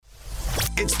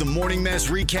It's the Morning Mess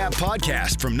Recap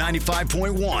Podcast from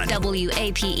 95.1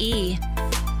 WAPE.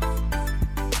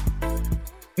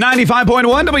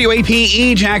 95.1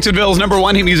 WAPE, Jacksonville's number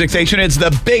one hit music station. It's the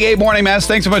Big A Morning Mess.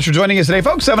 Thanks so much for joining us today,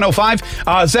 folks.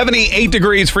 7:05, 78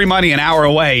 degrees, free money an hour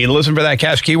away. You listen for that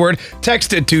cash keyword,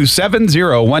 text it to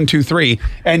 70123,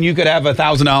 and you could have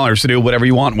 $1,000 to do whatever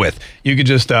you want with. You could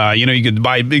just, you could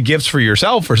buy big gifts for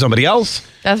yourself or somebody else.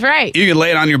 That's right. You could lay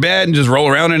it on your bed and just roll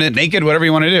around in it naked, whatever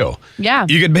you want to do. Yeah.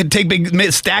 You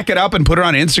could stack it up and put it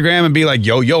on Instagram and be like,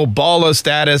 yo, baller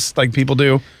status, like people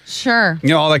do. Sure.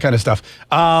 All that kind of stuff.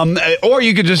 Or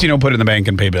you could just, put it in the bank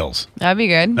and pay bills. That'd be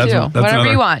good, That's too.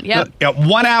 Whatever you want. Yep.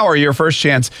 1 hour, your first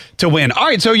chance to win. All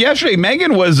right, so yesterday,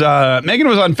 Meghan was on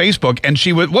Facebook, and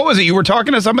she was, what was it? You were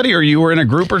talking to somebody, or you were in a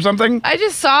group or something? I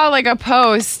just saw, a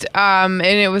post, and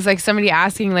it was, somebody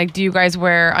asking, do you guys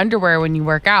wear underwear when you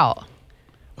work out?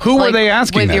 Who were they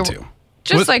asking that to?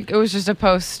 It was just a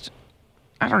post.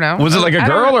 I don't know. Was it like a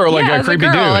girl or a creepy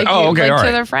dude? Okay, all right.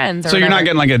 To their friends. So you're not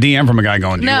getting a DM from a guy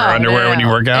going, do you wear underwear when you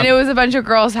work out? And it was a bunch of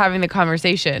girls having the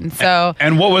conversation. So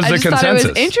and what was the consensus? I thought it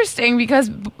was interesting because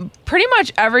pretty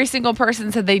much every single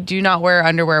person said they do not wear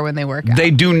underwear when they work out. They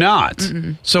do not.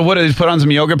 Mm-mm. So what, is put on some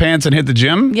yoga pants and hit the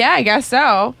gym? Yeah, I guess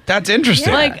so. That's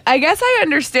interesting. Yeah. I guess I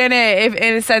understand it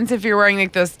in a sense if you're wearing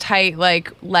those tight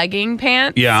legging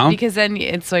pants. Yeah. Because then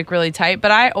it's really tight. But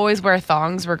I always wear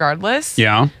thongs regardless.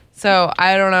 Yeah. So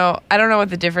I don't know. I don't know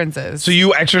what the difference is. So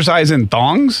you exercise in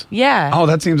thongs? Yeah. Oh,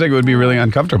 that seems like it would be really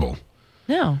uncomfortable.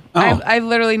 No. Oh. I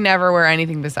literally never wear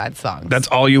anything besides thongs. That's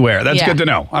all you wear. That's good to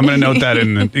know. I'm going to note that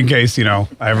in case, I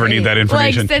ever need that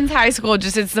information. Since high school,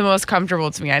 it's the most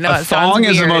comfortable to me. I know a thong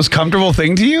is the most comfortable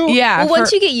thing to you? Yeah. Well,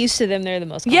 once you get used to them, they're the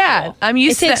most comfortable. Yeah. I'm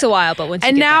used to it. It takes a while, but once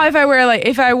you get now, if I wear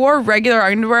if I wore regular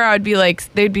underwear, I'd be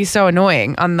they'd be so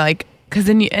annoying on because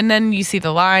then you see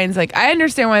the lines. I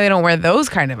understand why they don't wear those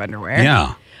kind of underwear.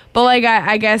 Yeah. But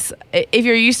I guess if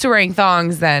you're used to wearing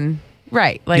thongs, then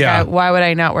right. Why would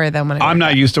I not wear them when I'm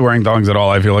not used to wearing thongs at all.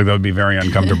 I feel like that would be very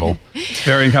uncomfortable.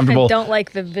 Very uncomfortable. I don't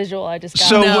like the visual I just got.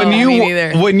 So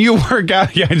when you work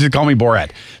out, just call me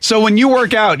Borat. So when you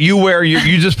work out, you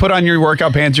just put on your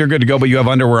workout pants, you're good to go, but you have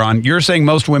underwear on. You're saying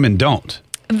most women don't.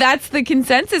 That's the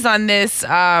consensus on this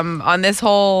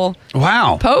whole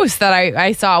post that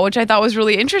I saw, which I thought was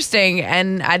really interesting,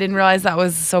 and I didn't realize that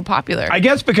was so popular. I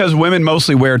guess because women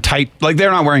mostly wear tight,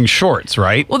 they're not wearing shorts,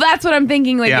 right? Well, that's what I'm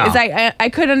thinking. Is I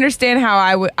could understand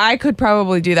how I could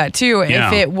probably do that too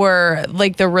if it were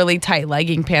the really tight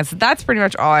legging pants. That's pretty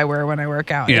much all I wear when I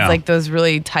work out. Yeah. It's those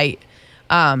really tight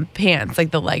pants,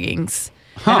 the leggings.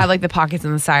 Huh. I have the pockets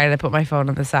on the side, and I put my phone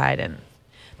on the side and.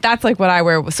 That's what I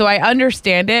wear. So I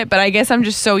understand it, but I guess I'm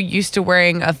just so used to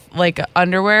wearing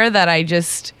underwear that I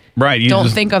just don't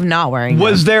think of not wearing them.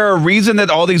 Was there a reason that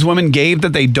all these women gave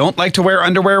that they don't like to wear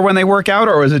underwear when they work out,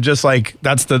 or is it just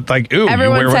that's the ooh?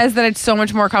 Everyone says that it's so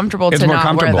much more comfortable to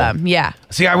not wear them. Yeah.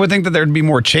 See, I would think that there'd be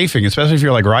more chafing, especially if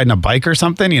you're riding a bike or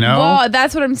something, Well,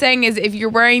 that's what I'm saying is if you're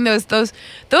wearing those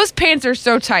pants are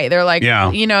so tight. They're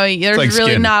there's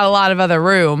really skin. not a lot of other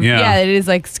room. Yeah, it is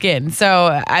like skin.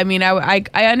 So, I mean, I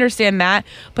understand that.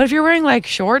 But if you're wearing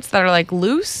shorts that are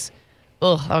loose,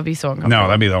 ugh, that would be so uncomfortable.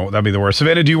 No, that'd be the worst.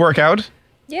 Savannah, do you work out?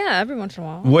 Yeah, every once in a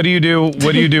while. What do you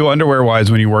do underwear-wise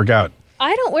when you work out?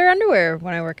 I don't wear underwear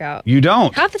when I work out. You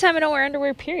don't? Half the time I don't wear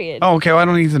underwear, period. Oh, okay. Well, I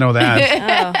don't need to know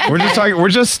that. We're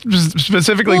just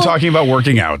specifically talking about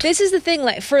working out. This is the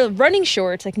thing, for running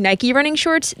shorts, Nike running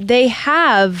shorts, they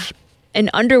have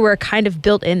an underwear kind of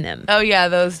built in them. Oh yeah,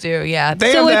 those do. Yeah.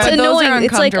 So it's annoying.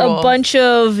 It's a bunch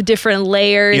of different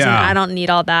layers, and I don't need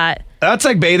all that. That's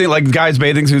like bathing, guys'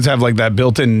 bathing suits have that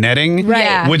built-in netting, right?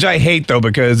 Yeah. Which I hate though,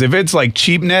 because if it's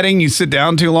cheap netting, you sit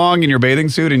down too long in your bathing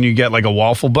suit and you get a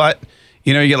waffle butt.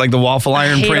 You get the waffle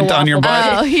iron print on your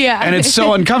butt. Oh, yeah. And it's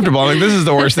so uncomfortable. This is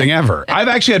the worst thing ever. I've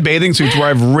actually had bathing suits where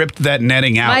I've ripped that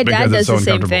netting out because it's so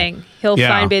uncomfortable. My dad does the same thing. He'll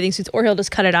find bathing suits or he'll just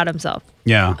cut it out himself.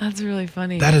 Yeah. That's really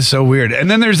funny. That is so weird.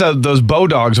 And then there's those bow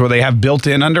dogs where they have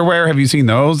built-in underwear. Have you seen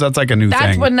those? That's a new thing.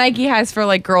 That's what Nike has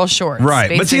for girl shorts. Right.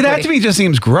 Basically. But see, that to me just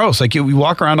seems gross. You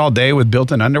walk around all day with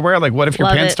built-in underwear. What if your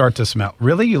pants start to smell?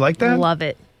 Really? You like that? Love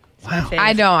it. Wow.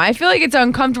 I don't. I feel it's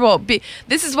uncomfortable.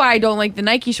 This is why I don't like the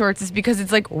Nike shorts is because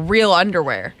it's real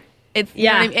underwear. It's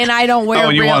Yeah. and I don't wear. Oh,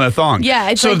 and you real, want a thong. Yeah,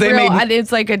 it's So like if they real. made-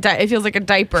 It's like it feels like a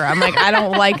diaper. I'm like I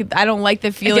don't like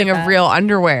the feeling of real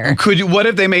underwear. Could you? What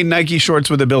if they made Nike shorts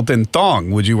with a built-in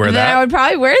thong? Would you wear Then that? I would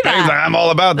probably wear that. I'm all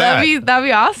about that. That'd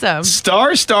be awesome.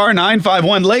 Star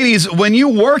 951. Ladies, when you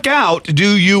work out,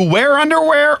 do you wear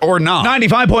underwear or not?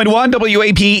 95.1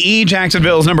 WAPE,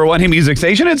 Jacksonville's #1 hit music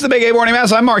station. It's the Big A Morning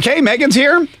Mass. I'm Mark. Hey, Megan's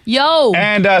here. Yo.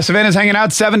 And Savannah's hanging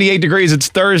out. 78 degrees. It's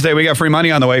Thursday. We got free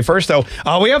money on the way. First, though,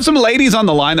 we have some ladies on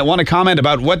the line that want to comment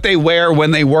about what they wear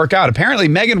when they work out. Apparently,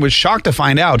 Megan was shocked to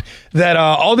find out that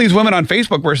all these women on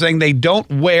Facebook were saying they don't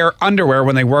wear underwear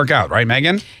when they work out. Right,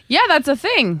 Megan? Yeah, that's a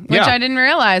thing, which Yeah. I didn't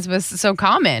realize was so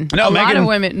common. No, a lot Megan- of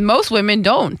women, most women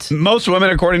don't. Most women,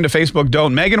 according to Facebook,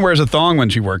 don't. Megan wears a thong when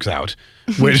she works out,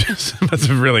 which is that's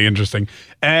really interesting.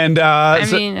 And I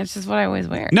mean, it's just what I always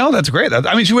wear. no, that's great.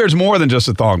 I mean, she wears more than just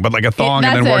a thong, but like a thong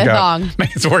and That's then it, work a out. thong.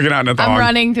 Megan's working out in a thong. I'm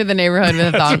running through the neighborhood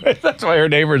with a thong. That's why her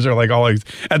neighbors are like always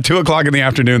at 2:00 in the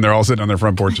afternoon. They're all sitting on their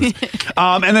front porches.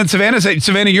 And then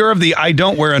Savannah, you're of the I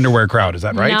don't wear underwear crowd. Is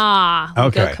that right? Nah. We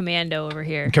Okay. go commando over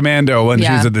here. Commando when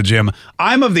Yeah. she's at the gym.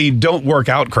 I'm of the don't work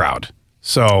out crowd.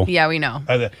 So Yeah, we know.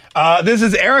 this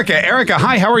is Erica. Erica,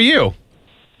 hi. How are you?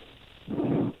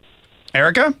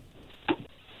 Erica?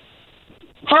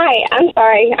 Hi, I'm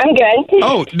sorry. I'm good.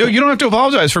 Oh, no, you don't have to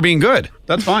apologize for being good.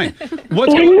 That's fine.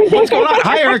 What's going on?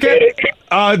 Hi,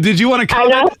 Erica. Did you want to I'm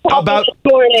comment not about this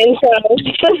morning, so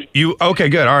you? Okay,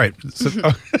 good. All right. So,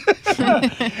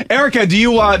 Erica, did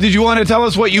you want to tell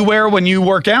us what you wear when you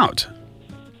work out?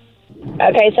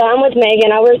 okay. So I'm with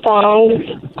Megan. I wear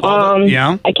thongs.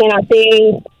 Yeah. I cannot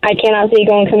see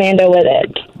going commando with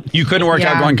it. You couldn't work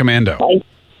out Yeah. going commando.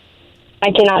 I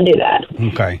cannot do that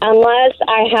Okay. unless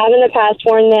I have in the past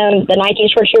worn the Nike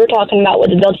shorts you were talking about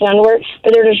with the built-in underwear,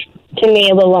 but they're just to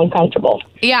me a little uncomfortable.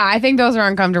 Yeah, I think those are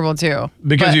uncomfortable too.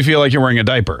 Because But- you feel like you're wearing a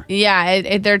diaper.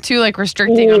 Yeah, they're too like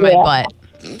restricting on my Yeah. butt.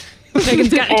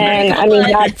 And I mean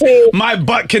that too. My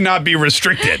butt cannot be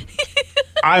restricted.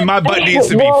 My butt needs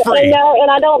to be Well, free. no,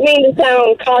 and I don't mean to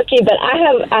sound cocky, but I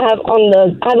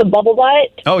have a bubble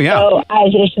butt. Oh, yeah. So I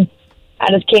just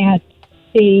can't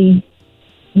see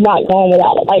not going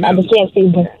without it. Like I just can't see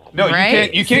where. No,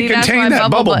 Right? you can't See, that's contain why that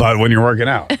bubble bubble butt when you're working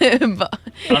out. That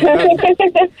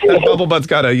bubble butt's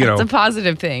got to, It's a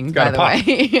positive thing, by Gotta the pop.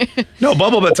 way. No,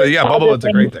 bubble butt's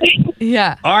a great thing.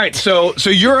 Yeah. All right, so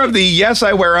you're of the yes,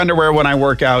 I wear underwear when I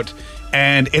work out,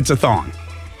 and it's a thong.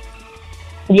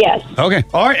 Yes. Okay.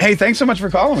 All right. Hey, thanks so much for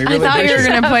calling. We I really thought you were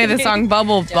appreciate going to play the song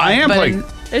Bubble Butt. I am but playing.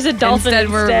 There's a dolphin Instead,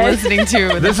 we're listening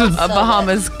to This is- a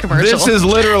Bahamas commercial. This is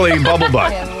literally bubble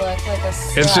butt.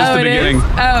 It's just Oh, the it is? beginning.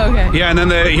 Oh, okay. Yeah, and then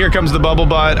here comes the bubble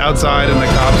butt outside and the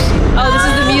cops. Oh, this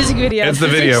is the music video. It's the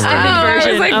video Extended version. Oh, I was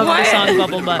version like, of what? the song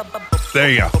Bubble Butt. There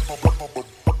you go.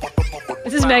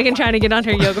 This is Megan trying to get on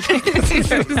her yoga pants.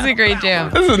 This is a great jam.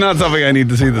 This is not something I need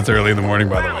to see this early in the morning,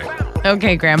 by the way.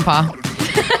 Okay, Grandpa.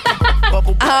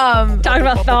 Talking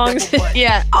about thongs.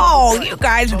 Yeah. Oh, you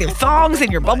guys with your thongs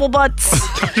and your bubble butts.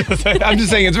 I'm just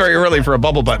saying it's very early for a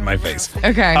bubble butt in my face.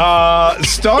 Okay.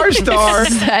 Star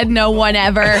Said no one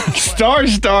ever. Star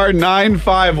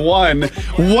 951.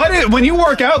 When you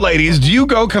work out, ladies, do you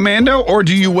go commando or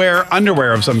do you wear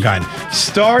underwear of some kind?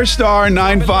 Star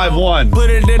 951. Put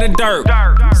it in the dirt.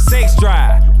 Sex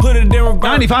drive. Put it in reverse.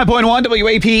 95.1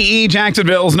 WAPE,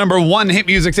 Jacksonville's #1 hit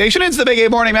music station. It's the Big A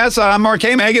Morning Mess. I'm Mark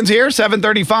K. Megan's here.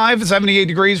 7:35, 78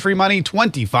 degrees, free money,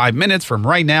 25 minutes from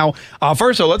right now.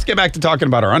 First, so let's get back to talking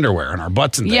about our underwear and our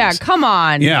butts and things. Yeah, come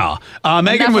on. Yeah.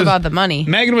 Megan Enough was about the money.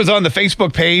 Megan was on the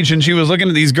Facebook page and she was looking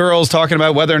at these girls talking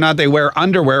about whether or not they wear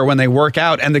underwear when they work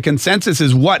out. And the consensus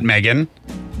is what, Megan?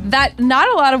 That not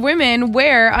a lot of women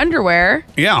wear underwear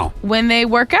Yeah. when they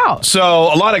work out. So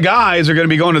a lot of guys are going to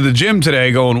be going to the gym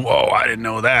today going, whoa, I didn't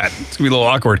know that. It's going to be a little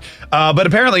awkward. But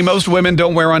apparently most women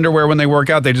don't wear underwear when they work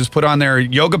out. They just put on their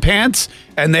yoga pants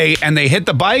and they hit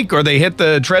the bike or they hit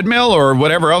the treadmill or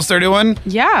whatever else they're doing.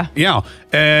 Yeah. Yeah.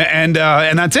 And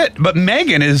that's it. But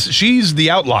Megan she's the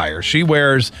outlier. She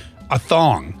wears a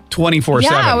thong 24/7.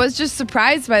 Yeah, I was just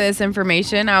surprised by this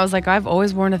information. I was like, I've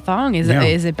always worn a thong. Is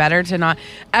it better to not?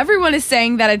 Everyone is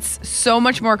saying that it's so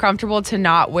much more comfortable to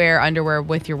not wear underwear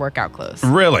with your workout clothes.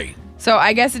 Really? So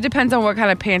I guess it depends on what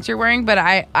kind of pants you're wearing, but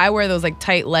I wear those like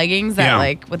tight leggings that Yeah.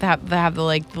 like that have the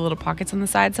like the little pockets on the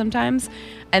side sometimes,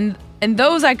 and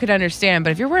those I could understand.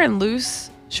 But if you're wearing loose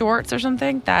shorts or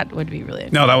something, that would be really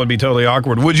No, that would be totally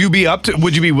awkward. Would you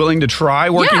be willing to try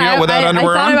working out without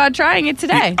underwear I thought on? about trying it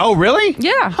today. Oh, really?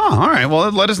 Yeah. Huh, all right.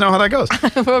 Well, let us know how that goes.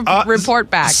 Report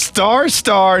back.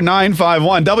 Star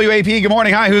 951. WAP, good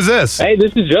morning. Hi, who's this? Hey,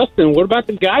 this is Justin. What about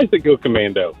the guys that go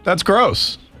commando? That's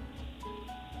gross.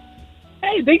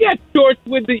 Hey, they got shorts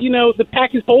with the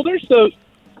package holder. So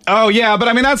Oh yeah, but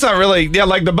I mean that's not really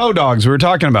like the bow dogs. We were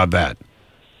talking about that.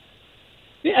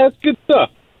 yeah, that's good stuff.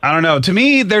 I don't know. To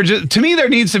me, there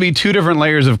needs to be two different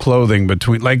layers of clothing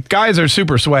between. Like guys are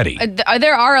super sweaty.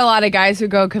 There are a lot of guys who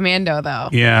go commando though.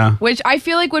 Yeah. Which I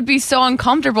feel like would be so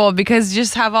uncomfortable because you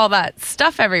just have all that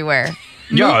stuff everywhere.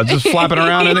 Yeah, just flapping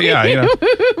around in it. Yeah,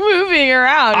 moving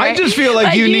around. Right? I just feel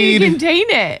like you need to contain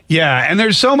it. Yeah, and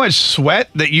there's so much sweat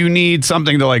that you need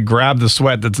something to like grab the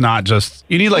sweat. That's not just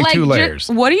you need like two layers.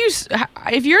 What do you?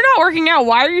 If you're not working out,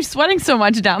 why are you sweating so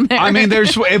much down there? I mean,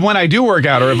 there's when I do work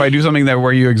out or if I do something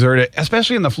where you exert it,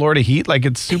 especially in the Florida heat, like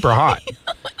it's super hot.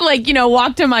 Like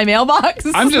walk to my mailbox.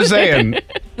 I'm just saying.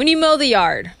 When you mow the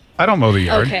yard. I don't mow the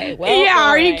yard. Okay, well. Yeah,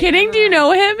 are you kidding? Do you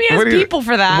know him? He has people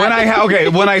for that.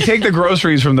 When I take the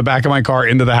groceries from the back of my car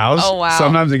into the house,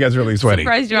 sometimes it gets really sweaty.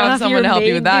 Surprised you don't have someone to help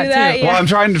you with that, too. Yeah. Well, I'm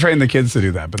trying to train the kids to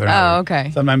do that, but they're not. Oh, okay.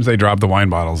 Sometimes they drop the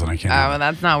wine bottles and I can't. Oh, well,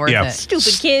 that's not worth it.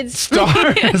 Stupid kids.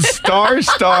 Star.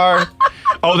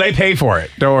 Oh, they pay for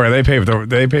it. Don't worry, they pay for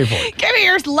it. Give me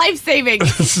your life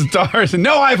savings. Stars.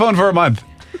 No iPhone for a month.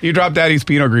 You dropped Daddy's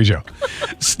Pinot Grigio.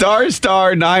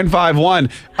 Star 951.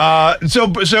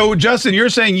 So Justin, you're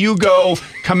saying you go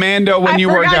commando when you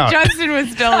work out. Justin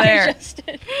was still there.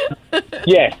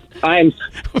 Yes, I am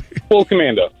full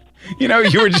commando.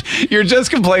 You're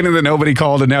just complaining that nobody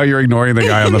called, and now you're ignoring the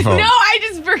guy on the phone. No, I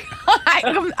just forgot.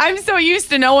 I'm so used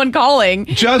to no one calling.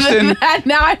 Justin. That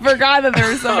now I forgot that there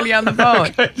was somebody on the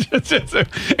phone.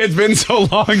 It's been so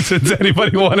long since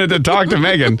anybody wanted to talk to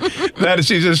Meghan that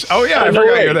she just, I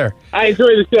forgot you're there. I enjoy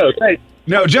the show. Thanks.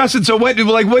 No, Justin, so what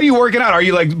are you working out? Are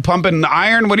you like pumping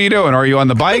iron? What are you doing? Are you on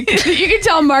the bike? You can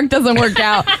tell Mark doesn't work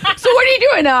out. So what are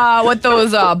you doing with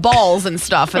those balls and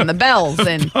stuff and the bells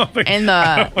and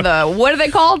the what are they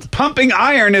called? Pumping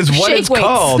iron is what shake it's weights.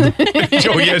 called.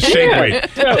 Oh, yeah, shake weight.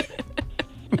 So,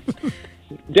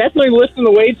 definitely lifting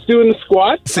the weights, doing the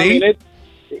squats. See? I mean,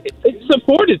 it's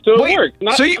supported, so it works.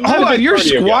 Hold on, you're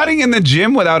squatting in the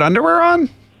gym without underwear on?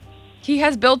 He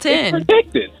has built in. It's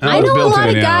protected. I know a lot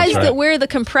of guys right. that wear the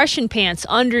compression pants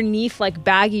underneath like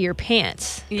baggier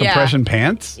pants. Compression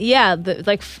pants? Yeah,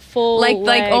 like full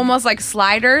like almost like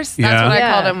sliders. That's what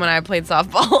I called them when I played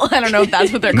softball. I don't know if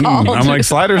that's what they're called. I'm like,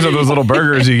 sliders are those little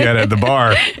burgers you get at the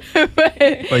bar.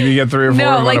 Like you get 3 or 4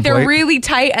 No, on like a they're plate? really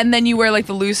tight and then you wear like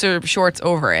the looser shorts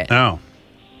over it. Oh.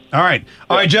 All right,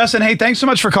 Justin, hey, thanks so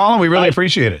much for calling. We really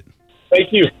appreciate it.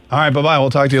 Thank you. All right, bye-bye. We'll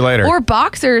talk to you later. Or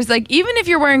boxers. Like, even if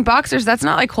you're wearing boxers, that's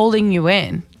not like holding you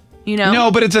in,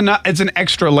 No, but it's an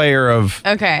extra layer of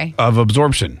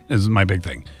absorption is my big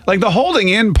thing. Like the holding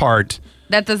in part.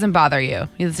 That doesn't bother you.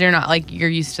 You're not like, you're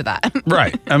used to that.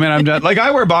 Right. I mean, I'm just, like,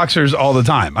 I wear boxers all the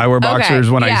time. I wear boxers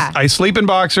when I sleep in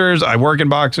boxers. I work in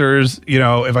boxers.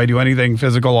 If I do anything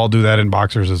physical, I'll do that in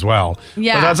boxers as well.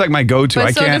 Yeah. But that's like my go-to.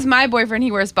 But so does my boyfriend.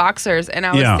 He wears boxers and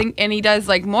I was and he does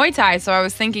like Muay Thai. So I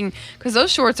was thinking, because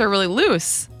those shorts are really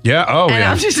loose. Yeah. Oh, and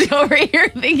I'm just over here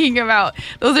thinking about,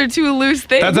 those are two loose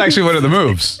things. That's actually one of the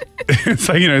moves. It's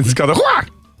like, it's called the,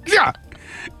 yeah.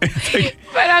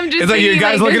 But I'm just it's like you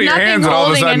guys looking at your hands and all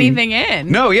of a sudden anything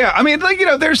in. No, yeah. I mean, like,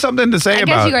 there's something to say about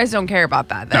it. I guess you guys don't care about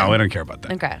that then. No, I don't care about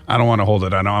that. Okay. I don't want to hold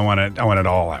it. I want it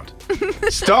all out.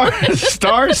 Star,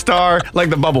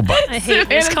 like the bubble butt. I hate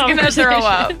this conversation. Throw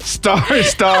up.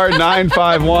 Star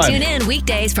 951. Tune in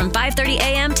weekdays from 5:30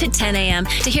 a.m. to 10 a.m.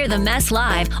 to hear the mess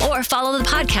live or follow the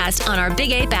podcast on our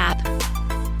Big Ape app.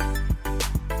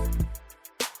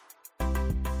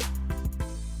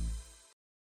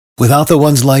 Without the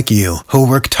ones like you, who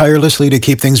work tirelessly to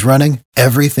keep things running,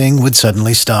 everything would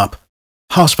suddenly stop.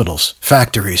 Hospitals,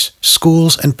 factories,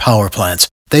 schools, and power plants,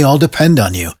 they all depend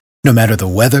on you. No matter the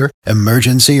weather,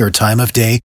 emergency, or time of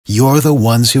day, you're the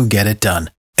ones who get it done.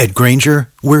 At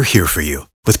Grainger, we're here for you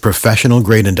with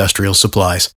professional-grade industrial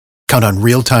supplies. Count on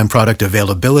real-time product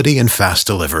availability and fast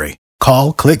delivery.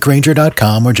 Call, click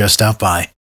Grainger.com, or just stop by.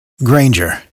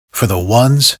 Grainger, for the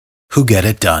ones who get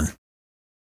it done.